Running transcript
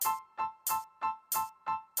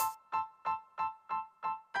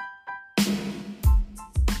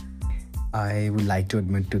I would like to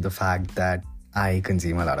admit to the fact that I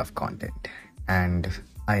consume a lot of content and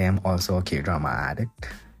I am also a K drama addict.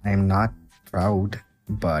 I am not proud,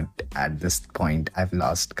 but at this point, I've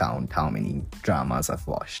lost count how many dramas I've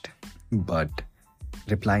watched. But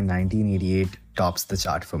Reply 1988 tops the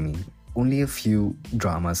chart for me. Only a few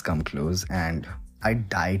dramas come close, and I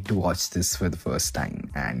died to watch this for the first time.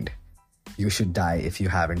 And you should die if you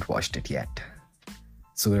haven't watched it yet.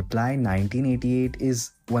 So, Reply 1988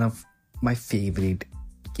 is one of my favorite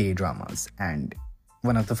K dramas and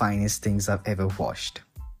one of the finest things I've ever watched.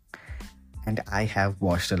 And I have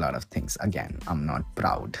watched a lot of things. Again, I'm not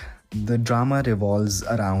proud. The drama revolves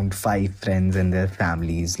around five friends and their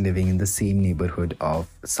families living in the same neighborhood of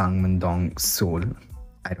Sangmandong, Seoul.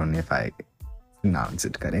 I don't know if I pronounce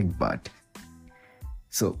it correct, but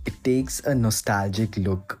so it takes a nostalgic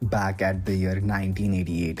look back at the year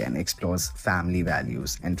 1988 and explores family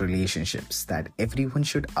values and relationships that everyone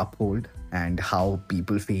should uphold and how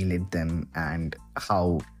people fail at them and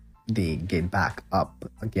how they get back up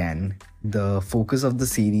again. The focus of the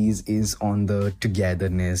series is on the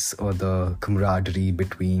togetherness or the camaraderie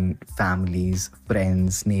between families,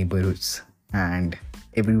 friends, neighbors, and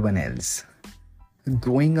everyone else.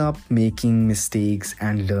 Growing up, making mistakes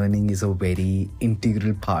and learning is a very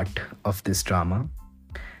integral part of this drama.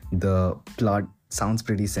 The plot sounds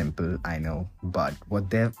pretty simple, I know, but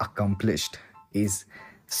what they've accomplished is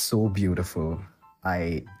so beautiful.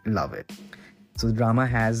 I love it. So the drama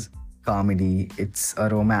has comedy, it's a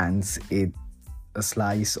romance, it's a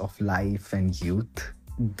slice of life and youth.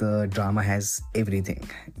 The drama has everything.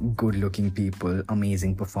 Good looking people,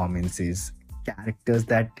 amazing performances, characters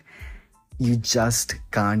that you just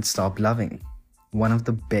can't stop loving. One of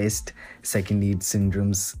the best second lead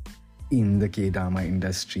syndromes in the K-drama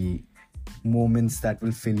industry. Moments that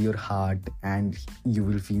will fill your heart and you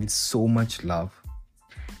will feel so much love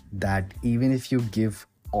that even if you give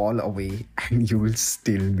all away and you will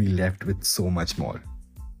still be left with so much more.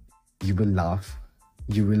 You will laugh,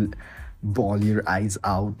 you will bawl your eyes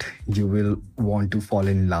out, you will want to fall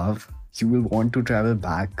in love, you will want to travel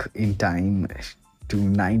back in time to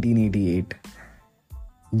 1988.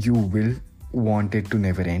 You will want it to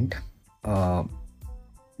never end. The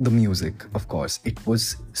music, of course, it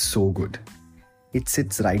was so good. It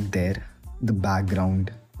sits right there. The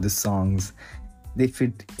background, the songs, they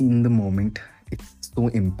fit in the moment. It's so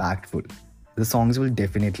impactful. The songs will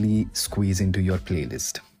definitely squeeze into your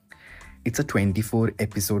playlist. It's a 24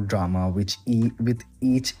 episode drama with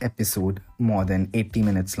each episode more than 80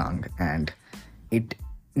 minutes long, and it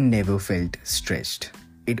never felt stretched.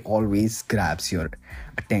 It always grabs your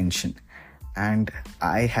attention. And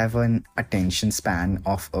I have an attention span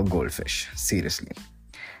of a goldfish, seriously.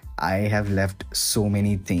 I have left so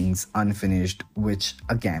many things unfinished, which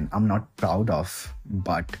again, I'm not proud of,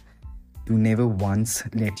 but to never once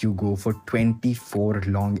let you go for 24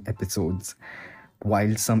 long episodes,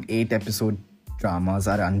 while some 8 episode dramas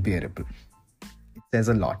are unbearable. It says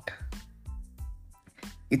a lot.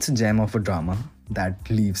 It's a gem of a drama that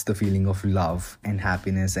leaves the feeling of love and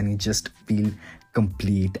happiness, and you just feel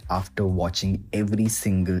complete after watching every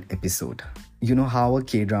single episode. You know how a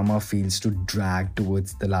K-drama feels to drag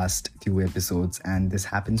towards the last few episodes, and this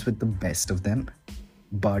happens with the best of them.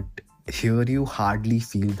 But here you hardly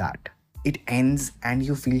feel that. It ends and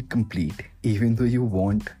you feel complete, even though you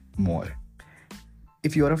want more.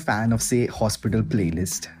 If you're a fan of, say, Hospital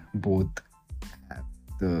Playlist, both have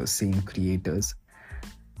the same creators.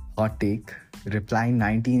 Hot take, Reply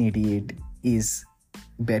 1988 is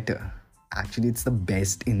better. Actually, it's the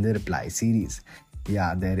best in the Reply series.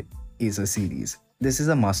 Yeah, there is a series. This is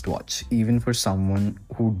a must watch, even for someone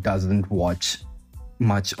who doesn't watch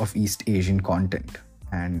much of East Asian content.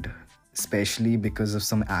 And especially because of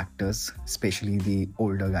some actors, especially the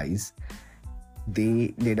older guys,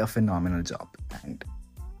 they did a phenomenal job. And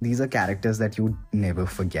these are characters that you never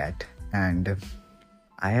forget. And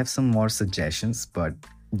I have some more suggestions, but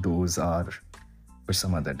those are for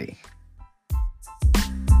some other day.